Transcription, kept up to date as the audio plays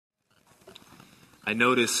I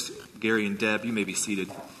noticed Gary and Deb, you may be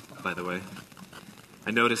seated, by the way.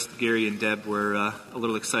 I noticed Gary and Deb were a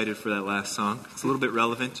little excited for that last song. It's a little bit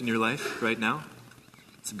relevant in your life right now.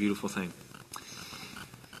 It's a beautiful thing.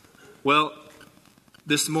 Well,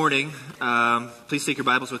 this morning, please take your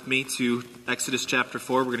Bibles with me to Exodus chapter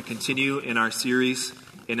 4. We're going to continue in our series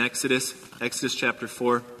in Exodus chapter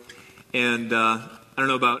 4. And I don't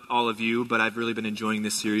know about all of you, but I've really been enjoying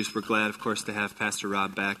this series. We're glad, of course, to have Pastor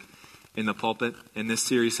Rob back in the pulpit. And this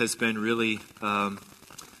series has been really kind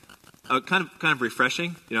of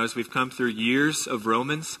refreshing. You know, as we've come through years of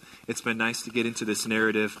Romans, it's been nice to get into this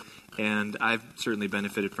narrative. And I've certainly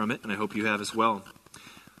benefited from it, and I hope you have as well.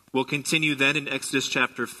 We'll continue then in Exodus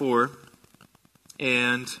chapter 4,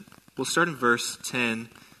 and we'll start in verse 10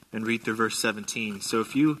 and read through verse 17. So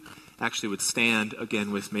if you actually would stand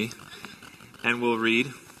again with me, and we'll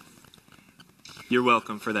read. You're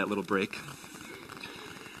welcome for that little break.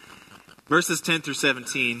 Verses 10 through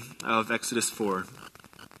 17 of Exodus 4.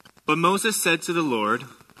 But Moses said to the Lord,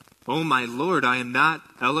 "O my Lord, I am not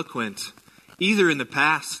eloquent, either in the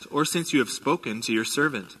past or since you have spoken to your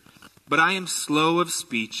servant. But I am slow of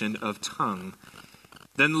speech and of tongue."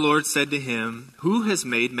 Then the Lord said to him, "Who has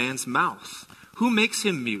made man's mouth? Who makes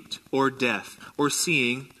him mute, or deaf, or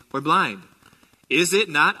seeing, or blind? Is it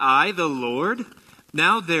not I, the Lord?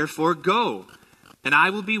 Now therefore go, and I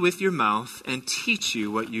will be with your mouth, and teach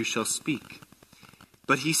you what you shall speak."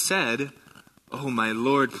 But he said, "O my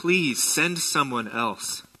Lord, please send someone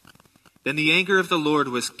else." Then the anger of the Lord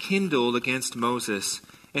was kindled against Moses,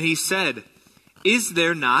 and he said, "Is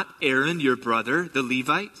there not Aaron your brother, the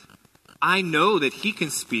Levite? I know that he can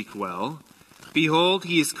speak well. Behold,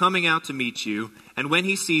 he is coming out to meet you, and when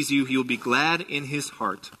he sees you, he will be glad in his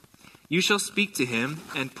heart. You shall speak to him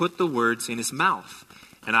and put the words in his mouth,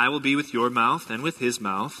 and I will be with your mouth and with his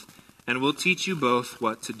mouth, and will teach you both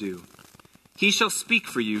what to do. He shall speak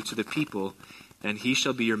for you to the people, and he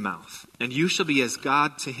shall be your mouth, and you shall be as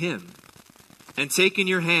God to him. And take in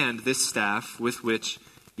your hand this staff with which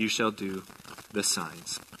you shall do the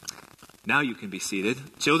signs." Now you can be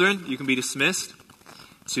seated. Children, you can be dismissed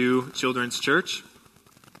to Children's Church.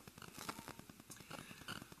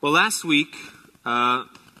 Well, last week,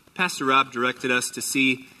 Pastor Rob directed us to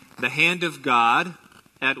see the hand of God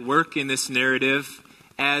at work in this narrative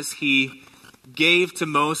as he gave to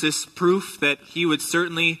Moses proof that he would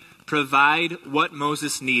certainly provide what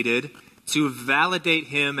Moses needed to validate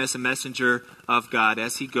him as a messenger of God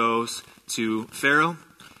as he goes to Pharaoh,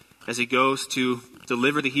 as he goes to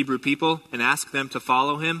deliver the Hebrew people and ask them to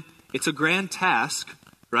follow him. It's a grand task,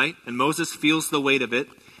 right? And Moses feels the weight of it.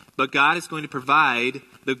 But God is going to provide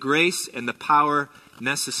the grace and the power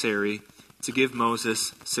necessary to give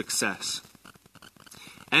Moses success.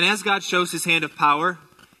 And as God shows his hand of power,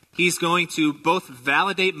 he's going to both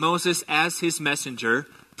validate Moses as his messenger,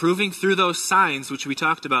 proving through those signs which we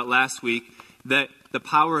talked about last week that the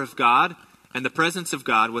power of God and the presence of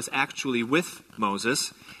God was actually with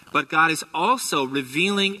Moses. But God is also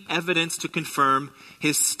revealing evidence to confirm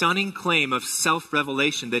his stunning claim of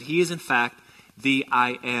self-revelation, that he is in fact the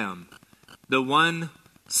I Am, the one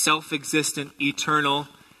self-existent, eternal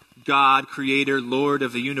God, creator, Lord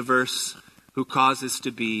of the universe, who causes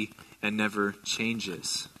to be and never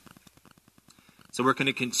changes. So we're going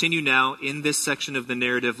to continue now in this section of the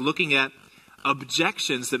narrative, looking at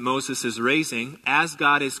objections that Moses is raising. As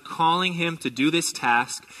God is calling him to do this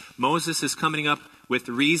task, Moses is coming up with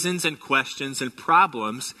reasons and questions and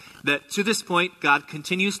problems that to this point God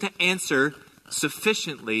continues to answer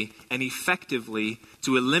sufficiently and effectively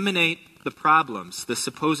to eliminate the problems, the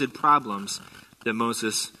supposed problems that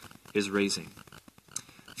Moses is raising.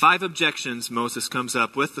 5 objections Moses comes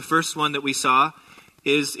up with. The first one that we saw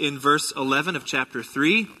is in verse 11 of chapter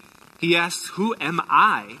 3. He asks, "Who am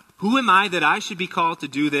I? Who am I that I should be called to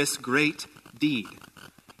do this great deed?"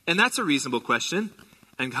 And that's a reasonable question.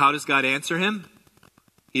 And how does God answer him?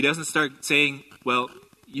 He doesn't start saying, "Well,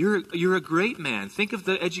 you're a great man. Think of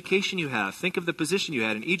the education you have. Think of the position you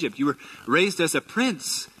had in Egypt. You were raised as a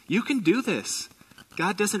prince. You can do this."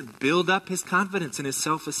 God doesn't build up his confidence and his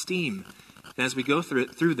self-esteem. And as we go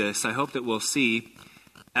through this, I hope that we'll see,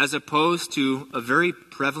 as opposed to a very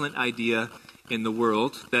prevalent idea in the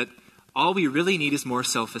world, that all we really need is more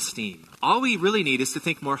self-esteem. All we really need is to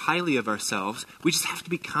think more highly of ourselves. We just have to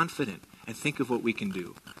be confident and think of what we can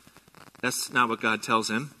do. That's not what God tells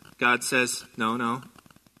him. God says, no,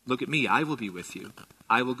 look at me. I will be with you.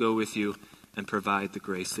 I will go with you and provide the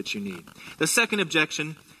grace that you need. The second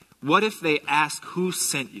objection, what if they ask who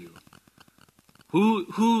sent you?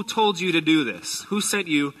 Who told you to do this? Who sent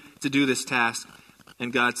you to do this task?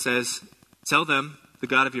 And God says, tell them the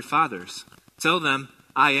God of your fathers. Tell them,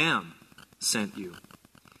 I am. sent you.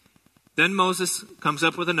 Then Moses comes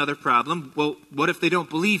up with another problem. Well, what if they don't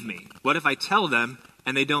believe me? What if I tell them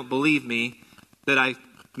and they don't believe me that I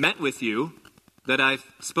met with you, that I've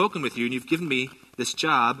spoken with you, and you've given me this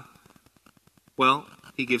job? Well,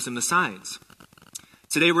 he gives them the signs.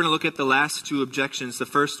 Today we're going to look at the last two objections. The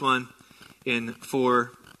first one in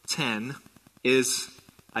 4:10 is,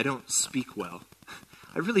 I don't speak well.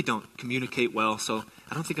 I really don't communicate well, so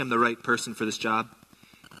I don't think I'm the right person for this job.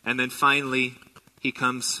 And then finally, he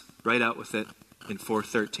comes right out with it in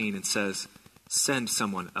 4:13 and says, send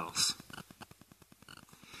someone else.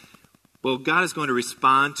 Well, God is going to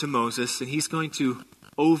respond to Moses, and he's going to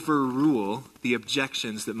overrule the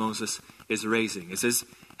objections that Moses is raising. It's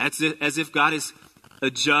as if God is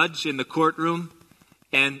a judge in the courtroom,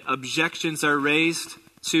 and objections are raised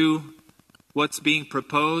to what's being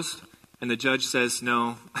proposed, and the judge says,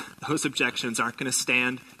 no, those objections aren't going to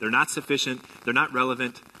stand. They're not sufficient. They're not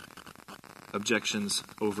relevant. Objections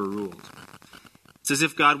overruled. It's as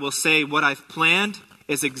if God will say, what I've planned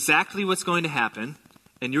is exactly what's going to happen,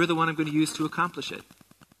 and you're the one I'm going to use to accomplish it.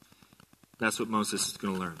 That's what Moses is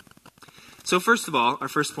going to learn. So first of all, our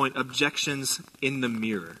first point, objections in the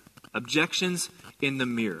mirror. Objections in the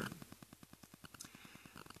mirror.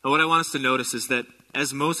 And what I want us to notice is that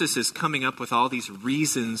as Moses is coming up with all these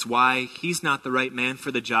reasons why he's not the right man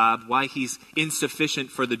for the job, why he's insufficient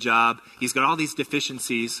for the job, he's got all these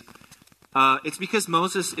deficiencies, it's because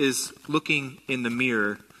Moses is looking in the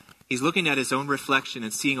mirror. He's looking at his own reflection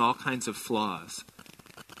and seeing all kinds of flaws.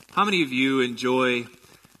 How many of you enjoy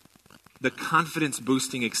the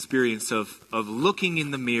confidence-boosting experience of looking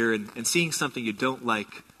in the mirror and seeing something you don't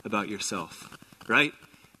like about yourself, right?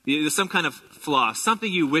 There's some kind of flaw,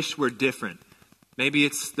 something you wish were different. Maybe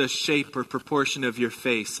it's the shape or proportion of your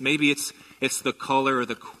face. Maybe it's the color or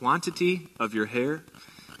the quantity of your hair.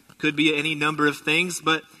 Could be any number of things,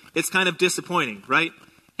 but it's kind of disappointing, right?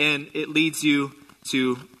 And it leads you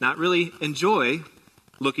to not really enjoy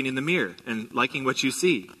looking in the mirror and liking what you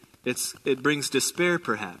see. It brings despair,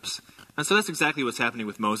 perhaps. And so that's exactly what's happening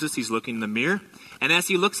with Moses. He's looking in the mirror, and as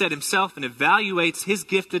he looks at himself and evaluates his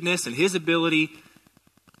giftedness and his ability,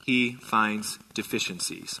 he finds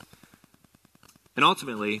deficiencies. And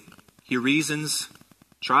ultimately, he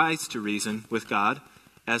tries to reason with God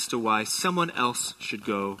as to why someone else should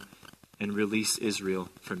go and release Israel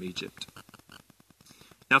from Egypt.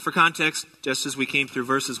 Now, for context, just as we came through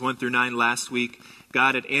verses 1 through 9 last week,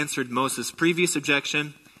 God had answered Moses' previous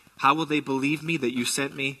objection. How will they believe me that you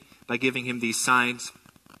sent me? By giving him these signs.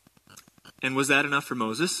 And was that enough for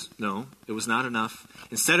Moses? No, it was not enough.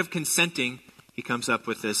 Instead of consenting, he comes up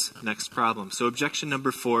with this next problem. So objection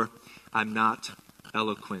number 4, I'm not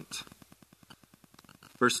eloquent.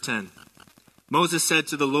 Verse 10. Moses said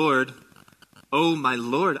to the Lord, "Oh, my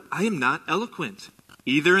Lord, I am not eloquent,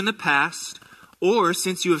 either in the past or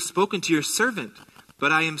since you have spoken to your servant,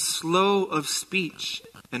 but I am slow of speech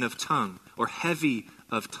and of tongue," or heavy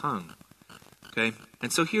of tongue. Okay?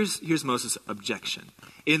 And so here's Moses' objection.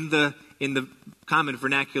 In the common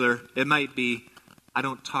vernacular, it might be, I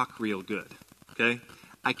don't talk real good. Okay?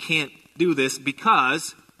 I can't do this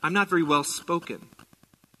because I'm not very well spoken.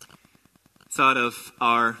 Thought of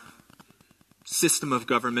our system of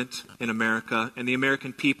government in America, and the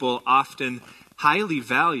American people often highly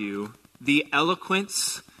value the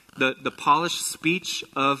eloquence, the polished speech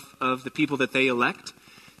of the people that they elect.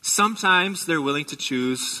 Sometimes they're willing to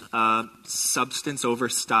choose substance over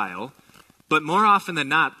style, but more often than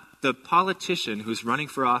not, the politician who's running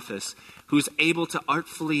for office, who's able to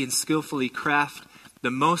artfully and skillfully craft the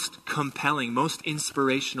most compelling, most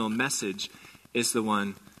inspirational message, is the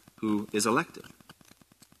one who is elected.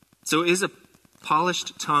 So is a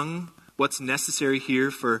polished tongue what's necessary here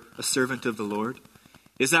for a servant of the Lord?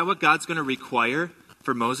 Is that what God's going to require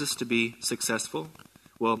for Moses to be successful?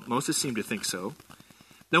 Well, Moses seemed to think so.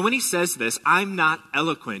 Now, when he says this, I'm not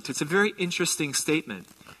eloquent, it's a very interesting statement.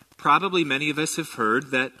 Probably many of us have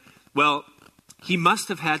heard that, well, he must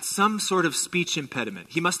have had some sort of speech impediment.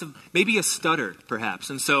 He must have, maybe a stutter, perhaps.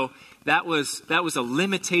 And so that was a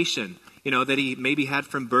limitation, that he maybe had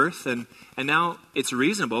from birth. And now it's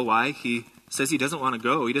reasonable why he says he doesn't want to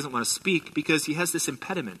go, he doesn't want to speak, because he has this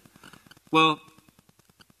impediment. Well,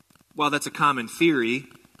 while that's a common theory,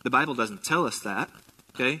 the Bible doesn't tell us that,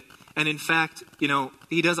 okay? And in fact,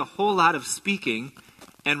 he does a whole lot of speaking,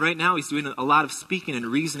 and right now he's doing a lot of speaking and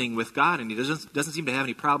reasoning with God, and he doesn't seem to have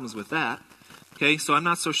any problems with that. Okay, so I'm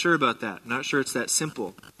not so sure about that. I'm not sure it's that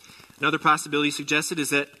simple. Another possibility suggested is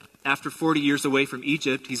that after 40 years away from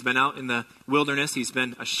Egypt, he's been out in the wilderness, he's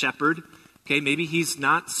been a shepherd. Okay, maybe he's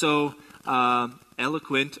not so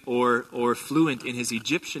eloquent or fluent in his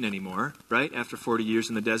Egyptian anymore, right, after 40 years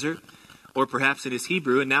in the desert. or perhaps in his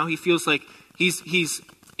Hebrew, and now he feels like he's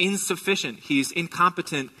insufficient, he's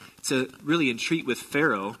incompetent to really entreat with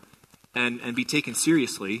Pharaoh and be taken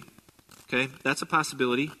seriously. Okay, that's a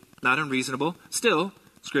possibility, not unreasonable. Still,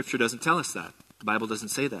 Scripture doesn't tell us that. The Bible doesn't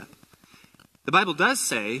say that. The Bible does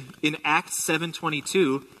say in Acts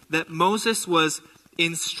 7:22 that Moses was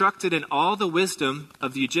instructed in all the wisdom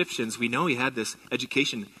of the Egyptians. We know he had this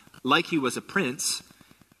education like he was a prince,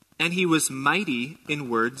 and he was mighty in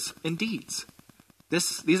words and deeds.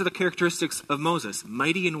 These are the characteristics of Moses,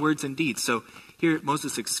 mighty in words and deeds. So here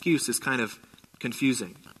Moses' excuse is kind of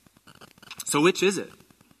confusing. So which is it?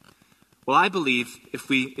 Well, I believe if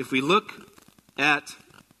we look at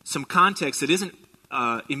some context that isn't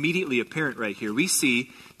immediately apparent right here, we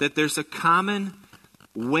see that there's a common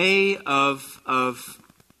way of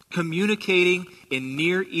communicating in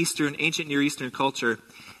ancient Near Eastern culture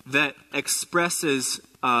that expresses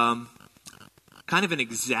kind of an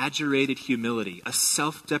exaggerated humility, a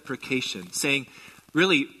self-deprecation, saying,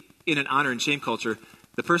 really, in an honor and shame culture,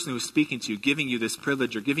 the person who's speaking to you, giving you this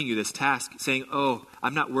privilege or giving you this task, saying, oh,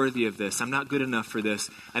 I'm not worthy of this, I'm not good enough for this,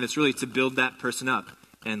 and it's really to build that person up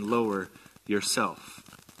and lower yourself.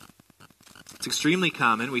 It's extremely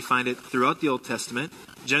common. We find it throughout the Old Testament.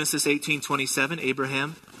 Genesis 18:27,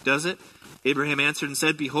 Abraham does it. Abraham answered and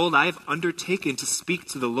said, behold, I have undertaken to speak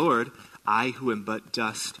to the Lord, I who am but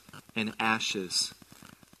dust and ashes.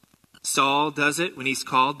 Saul does it when he's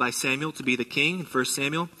called by Samuel to be the king in 1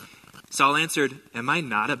 Samuel. Saul answered, am I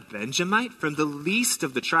not a Benjamite from the least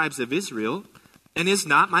of the tribes of Israel? And is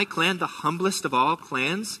not my clan the humblest of all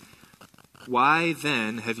clans? Why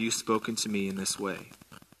then have you spoken to me in this way?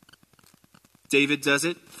 David does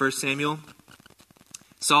it, 1 Samuel.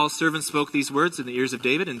 Saul's servant spoke these words in the ears of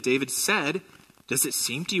David, and David said, does it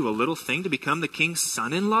seem to you a little thing to become the king's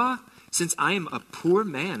son-in-law, since I am a poor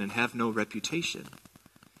man and have no reputation?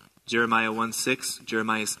 Jeremiah 1:6,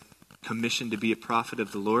 Jeremiah is commissioned to be a prophet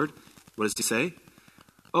of the Lord. What does he say?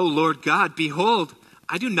 O Lord God, behold,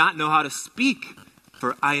 I do not know how to speak,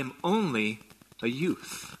 for I am only a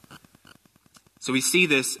youth. So we see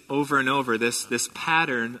this over and over, this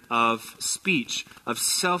pattern of speech, of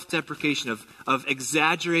self-deprecation, of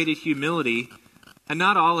exaggerated humility, and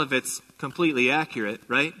not all of it's completely accurate,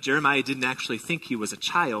 right? Jeremiah didn't actually think he was a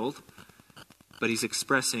child, but he's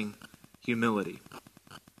expressing humility.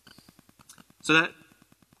 So that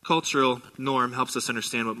cultural norm helps us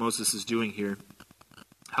understand what Moses is doing here.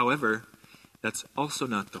 However, that's also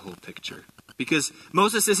not the whole picture. Because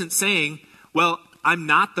Moses isn't saying, well, I'm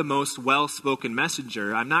not the most well-spoken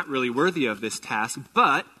messenger. I'm not really worthy of this task,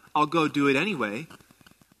 but I'll go do it anyway.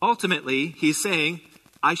 Ultimately, he's saying,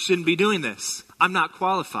 I shouldn't be doing this. I'm not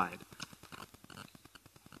qualified.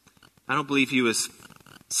 I don't believe he was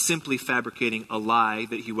simply fabricating a lie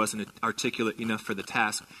that he wasn't articulate enough for the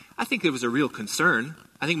task. I think it was a real concern.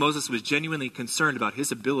 I think Moses was genuinely concerned about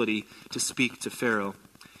his ability to speak to Pharaoh.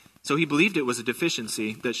 So he believed it was a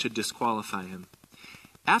deficiency that should disqualify him.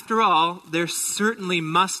 After all, there certainly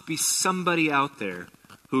must be somebody out there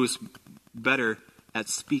who's better at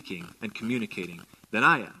speaking and communicating than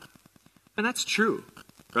I am. And that's true,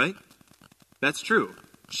 right? That's true.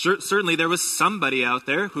 Certainly there was somebody out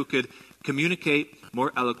there who could communicate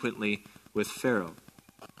more eloquently with Pharaoh.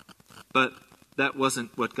 But that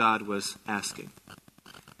wasn't what God was asking.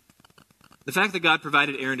 The fact that God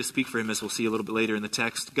provided Aaron to speak for him, as we'll see a little bit later in the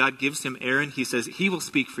text, God gives him Aaron. He says, he will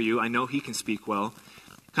speak for you. I know he can speak well.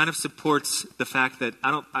 Kind of supports the fact that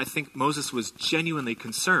I think Moses was genuinely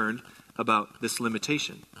concerned about this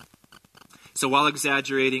limitation. So while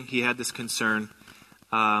exaggerating, he had this concern,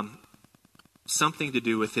 something to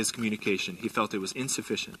do with his communication. He felt it was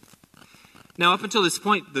insufficient. Now, up until this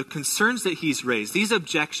point, the concerns that he's raised, these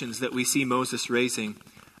objections that we see Moses raising,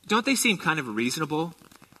 don't they seem kind of reasonable?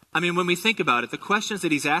 I mean, when we think about it, the questions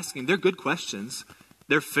that he's asking, they're good questions.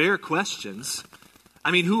 They're fair questions.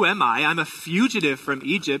 I mean, who am I? I'm a fugitive from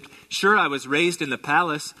Egypt. Sure, I was raised in the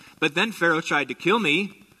palace, but then Pharaoh tried to kill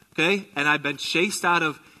me, okay? And I've been chased out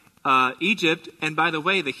of Egypt. And by the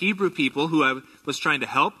way, the Hebrew people who I was trying to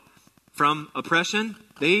help from oppression,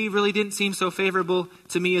 they really didn't seem so favorable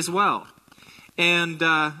to me as well. And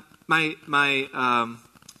my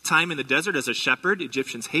time in the desert as a shepherd,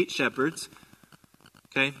 Egyptians hate shepherds,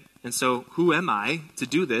 okay? And so who am I to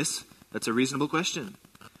do this? That's a reasonable question.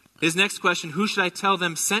 His next question, who should I tell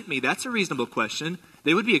them sent me? That's a reasonable question.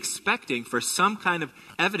 They would be expecting for some kind of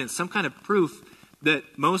evidence, some kind of proof that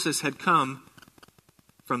Moses had come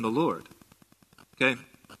from the Lord. Okay?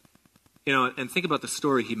 You know, and think about the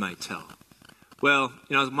story he might tell. Well,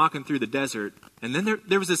 I was walking through the desert, and then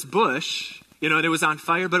there was this bush, and it was on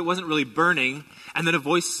fire, but it wasn't really burning. And then a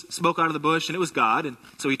voice spoke out of the bush, and it was God. And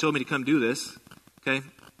so he told me to come do this. Okay?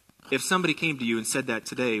 If somebody came to you and said that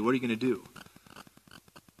today, what are you going to do?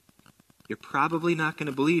 You're probably not going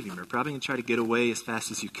to believe him. You're probably going to try to get away as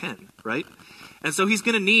fast as you can, right? And so he's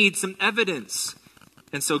going to need some evidence.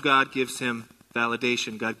 And so God gives him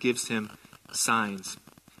validation. God gives him signs.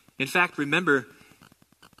 In fact, remember,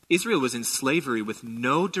 Israel was in slavery with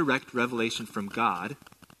no direct revelation from God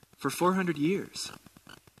for 400 years.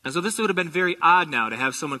 And so this would have been very odd now to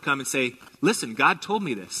have someone come and say, listen, God told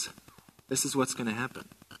me this. This is what's going to happen.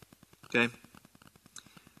 Okay?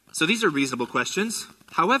 So these are reasonable questions.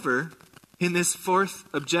 However, in this fourth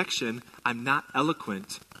objection, I'm not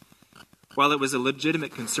eloquent. While it was a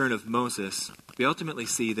legitimate concern of Moses, we ultimately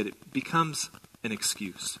see that it becomes an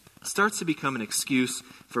excuse. It starts to become an excuse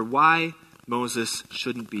for why Moses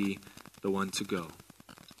shouldn't be the one to go.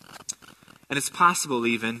 And it's possible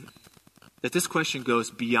even that this question goes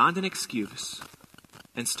beyond an excuse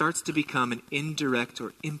and starts to become an indirect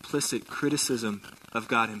or implicit criticism of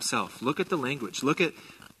God himself. Look at the language. Look at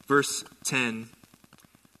verse 10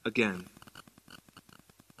 again.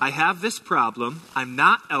 I have this problem. I'm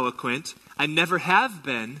not eloquent. I never have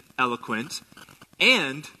been eloquent.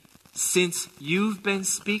 And since you've been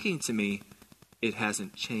speaking to me, it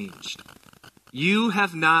hasn't changed. You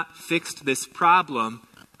have not fixed this problem.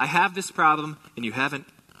 I have this problem, and you haven't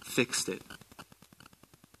fixed it.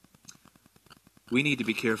 We need to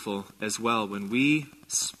be careful as well when we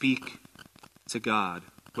speak to God.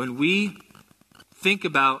 When we think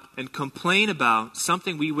about and complain about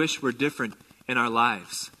something we wish were different in our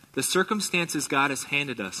lives, the circumstances God has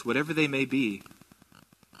handed us, whatever they may be,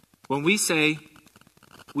 when we say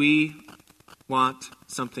we want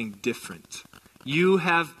something different, you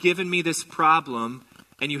have given me this problem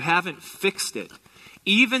and you haven't fixed it.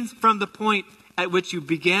 Even from the point at which you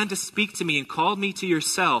began to speak to me and called me to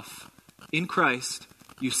yourself in Christ,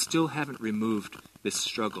 you still haven't removed this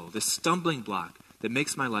struggle, this stumbling block that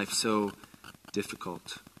makes my life so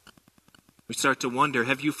difficult. We start to wonder,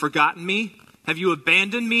 have you forgotten me? Have you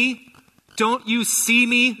abandoned me? Don't you see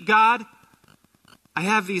me, God? I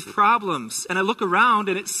have these problems. And I look around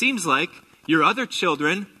and it seems like your other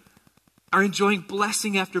children are enjoying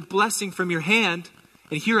blessing after blessing from your hand.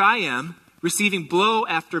 And here I am receiving blow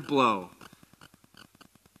after blow.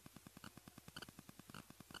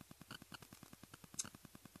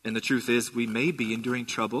 And the truth is, we may be enduring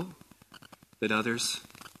trouble that others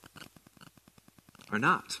are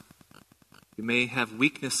not. We may have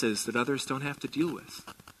weaknesses that others don't have to deal with.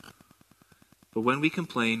 But when we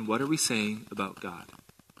complain, what are we saying about God?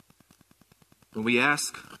 When we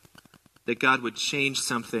ask that God would change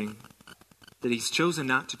something that he's chosen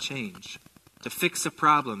not to change, to fix a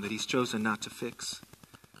problem that he's chosen not to fix,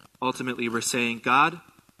 ultimately we're saying, God,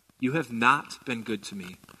 you have not been good to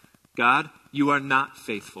me. God, you are not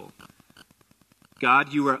faithful.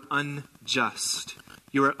 God, you are unjust.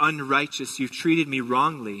 You are unrighteous. You've treated me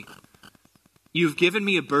wrongly. You've given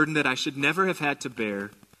me a burden that I should never have had to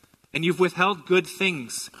bear. And you've withheld good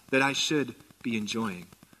things that I should be enjoying.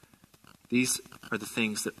 These are the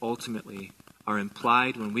things that ultimately are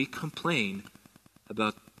implied when we complain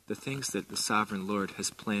about the things that the sovereign Lord has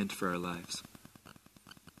planned for our lives.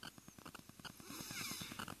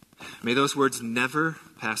 May those words never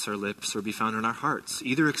pass our lips or be found in our hearts,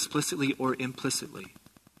 either explicitly or implicitly.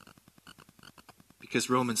 Because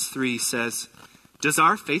Romans 3 says, does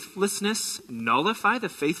our faithlessness nullify the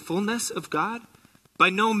faithfulness of God? By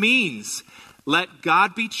no means. Let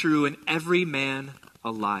God be true and every man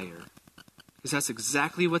a liar. Because that's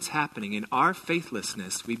exactly what's happening. In our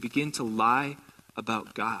faithlessness, we begin to lie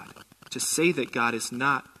about God. To say that God is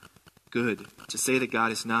not good. To say that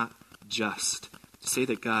God is not just. To say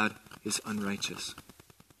that God is unrighteous.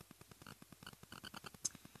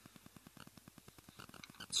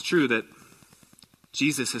 It's true that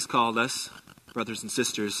Jesus has called us, brothers and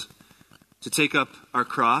sisters, to take up our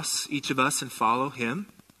cross, each of us, and follow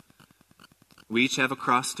him. We each have a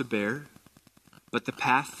cross to bear, but the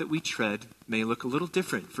path that we tread may look a little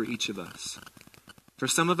different for each of us. For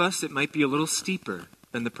some of us, it might be a little steeper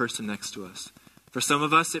than the person next to us. For some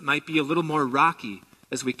of us, it might be a little more rocky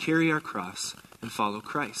as we carry our cross and follow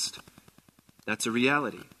Christ. That's a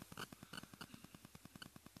reality.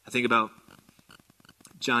 I think about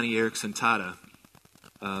Johnny Erickson Tada,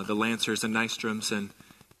 the Lancers and Nystroms, and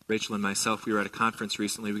Rachel and myself. We were at a conference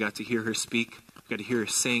recently. We got to hear her speak. We got to hear her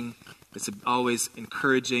sing. It's always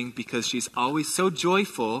encouraging because she's always so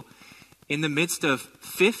joyful in the midst of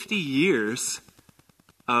 50 years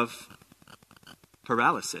of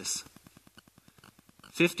paralysis.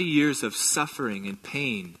 50 years of suffering and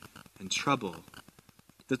pain and trouble.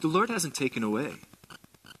 that the Lord hasn't taken away.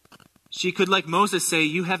 She could, like Moses, say,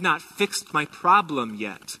 "You have not fixed my problem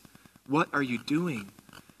yet. What are you doing?"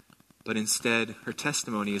 But instead, her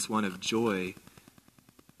testimony is one of joy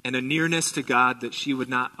and a nearness to God that she would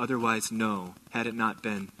not otherwise know had it not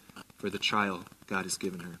been for the trial God has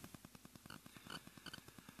given her.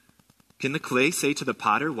 Can the clay say to the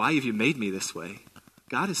potter, "Why have you made me this way?"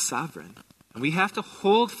 God is sovereign, and we have to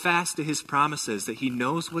hold fast to his promises that he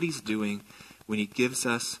knows what he's doing when he gives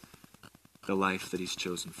us the life that he's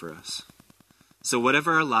chosen for us. So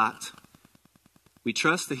whatever our lot, we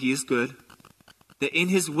trust that he is good, that in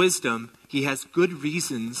his wisdom he has good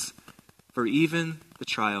reasons for even the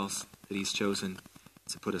trials that he's chosen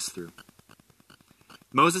to put us through.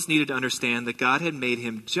 Moses needed to understand that God had made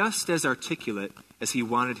him just as articulate as he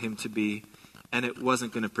wanted him to be, and it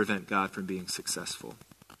wasn't going to prevent God from being successful.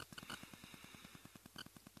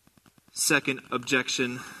 Second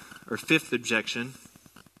objection, or fifth objection,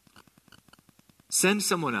 send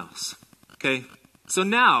someone else. Okay, so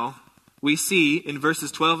now we see in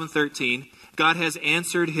verses 12 and 13, God has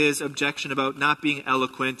answered his objection about not being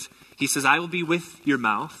eloquent. He says, "I will be with your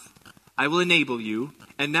mouth. I will enable you."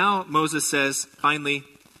 And now Moses says, finally,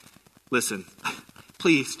 "Listen,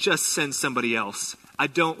 please just send somebody else. I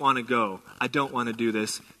don't want to go. I don't want to do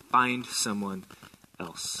this. Find someone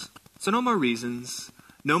else." So no more reasons,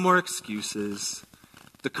 no more excuses.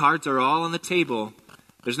 The cards are all on the table.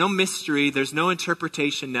 There's no mystery. There's no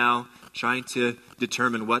interpretation now trying to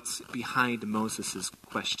determine what's behind Moses'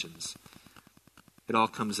 questions. It all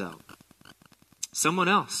comes out. Someone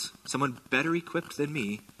else, someone better equipped than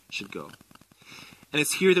me, should go. And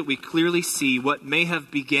it's here that we clearly see what may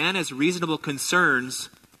have began as reasonable concerns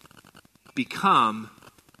become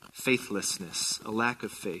faithlessness, a lack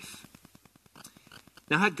of faith.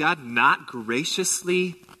 Now, had God not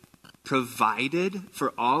graciously provided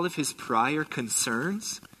for all of his prior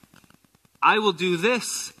concerns? "I will do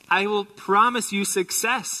this. I will promise you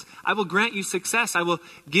success. I will grant you success. I will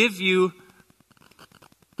give you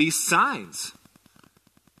these signs.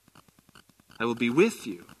 I will be with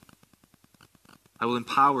you. I will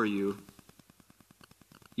empower you.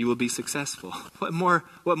 You will be successful." What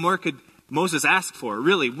more could Moses ask for?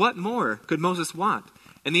 Really, what more could Moses want?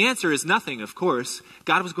 And the answer is nothing, of course.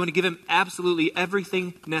 God was going to give him absolutely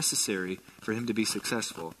everything necessary for him to be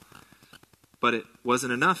successful. But it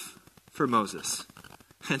wasn't enough for Moses.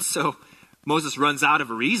 And so Moses runs out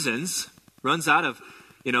of reasons, runs out of,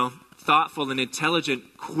 thoughtful and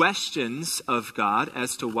intelligent questions of God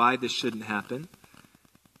as to why this shouldn't happen.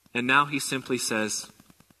 And now he simply says,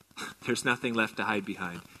 "There's nothing left to hide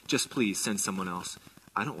behind. Just please send someone else.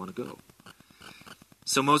 I don't want to go."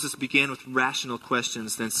 So Moses began with rational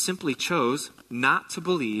questions, then simply chose not to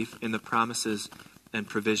believe in the promises and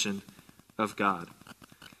provision of God.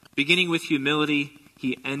 Beginning with humility,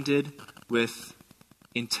 he ended with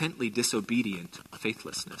intently disobedient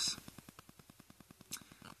faithlessness.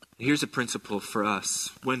 Here's a principle for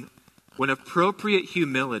us. When appropriate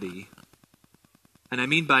humility, and I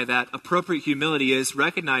mean by that, appropriate humility is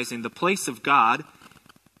recognizing the place of God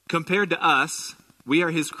compared to us. We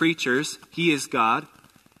are his creatures. He is God.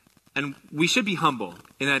 And we should be humble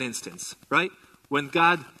in that instance, right? When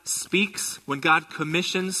God speaks, when God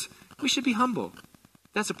commissions, we should be humble.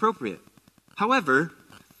 That's appropriate. However,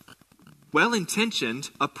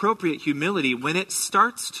 well-intentioned, appropriate humility, when it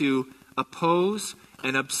starts to oppose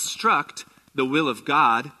and obstruct the will of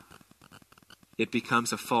God, it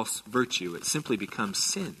becomes a false virtue. It simply becomes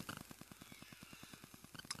sin.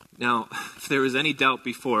 Now, if there was any doubt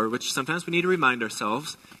before, which sometimes we need to remind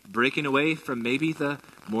ourselves, breaking away from maybe the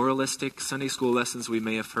moralistic Sunday school lessons we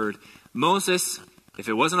may have heard, Moses, if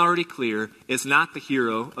it wasn't already clear, is not the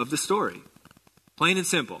hero of the story. Plain and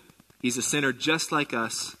simple. He's a sinner just like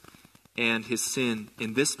us, and his sin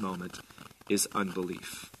in this moment is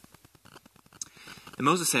unbelief. And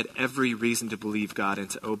Moses had every reason to believe God and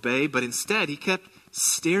to obey, but instead he kept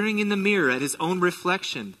staring in the mirror at his own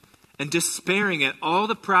reflection and despairing at all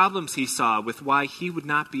the problems he saw with why he would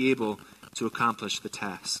not be able to accomplish the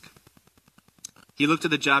task. He looked at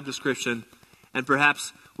the job description and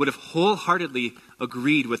perhaps would have wholeheartedly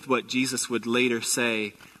agreed with what Jesus would later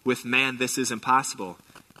say, "With man, this is impossible."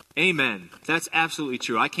 Amen. That's absolutely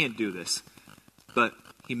true. I can't do this. But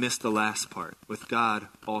he missed the last part. With God,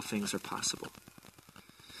 all things are possible.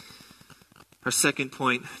 Our second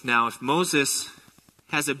point now, if Moses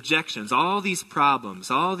has objections, all these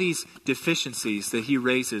problems, all these deficiencies that he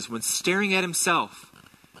raises when staring at himself,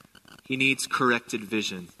 he needs corrected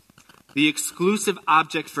vision. The exclusive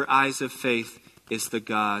object for eyes of faith is the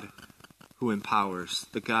God who empowers,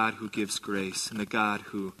 the God who gives grace, and the God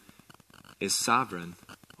who is sovereign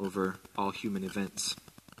over all human events.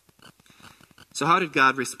 So how did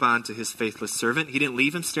God respond to his faithless servant? He didn't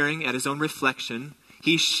leave him staring at his own reflection.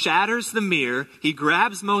 He shatters the mirror. He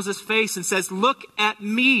grabs Moses' face and says, "Look at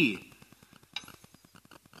me."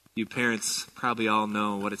 You parents probably all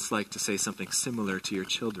know what it's like to say something similar to your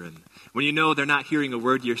children. When you know they're not hearing a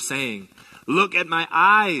word you're saying, "Look at my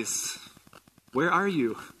eyes. Where are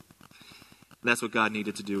you?" That's what God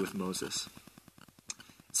needed to do with Moses.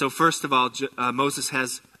 So first of all, Moses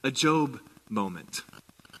has a Job moment.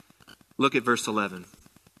 Look at verse 11.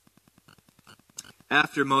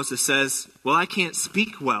 After Moses says, "Well, I can't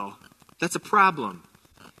speak well. That's a problem."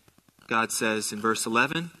 God says in verse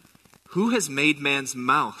 11, "Who has made man's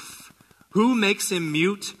mouth? Who makes him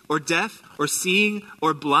mute or deaf or seeing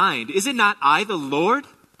or blind? Is it not I, the Lord?"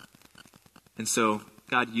 And so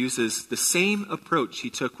God uses the same approach he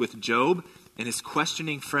took with Job and his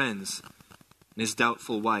questioning friends and his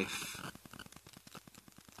doubtful wife.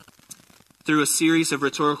 Through a series of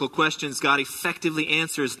rhetorical questions, God effectively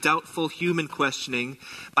answers doubtful human questioning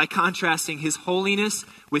by contrasting his holiness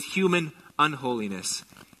with human unholiness,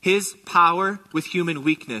 his power with human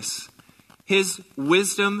weakness, his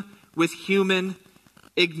wisdom with human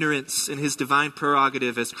ignorance, and his divine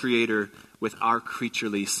prerogative as creator with our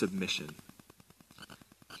creaturely submission.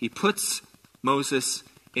 He puts Moses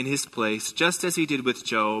in his place, just as he did with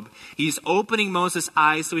Job. He's opening Moses'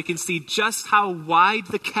 eyes so he can see just how wide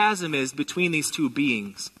the chasm is between these two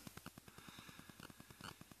beings.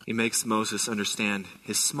 He makes Moses understand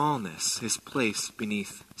his smallness, his place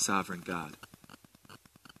beneath sovereign God.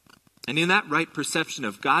 And in that right perception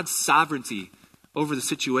of God's sovereignty over the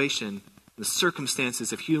situation, the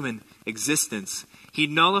circumstances of human existence, he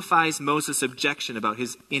nullifies Moses' objection about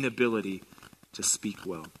his inability to speak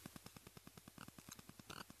well.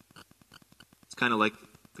 It's kind of like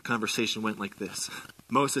the conversation went like this.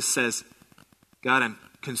 Moses says, "God, I'm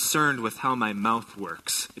concerned with how my mouth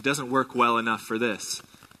works. It doesn't work well enough for this."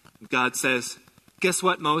 And God says, "Guess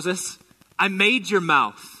what, Moses? I made your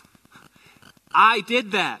mouth. I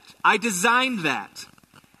did that. I designed that.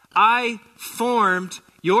 I formed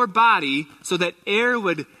your body so that air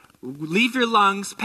would leave your lungs,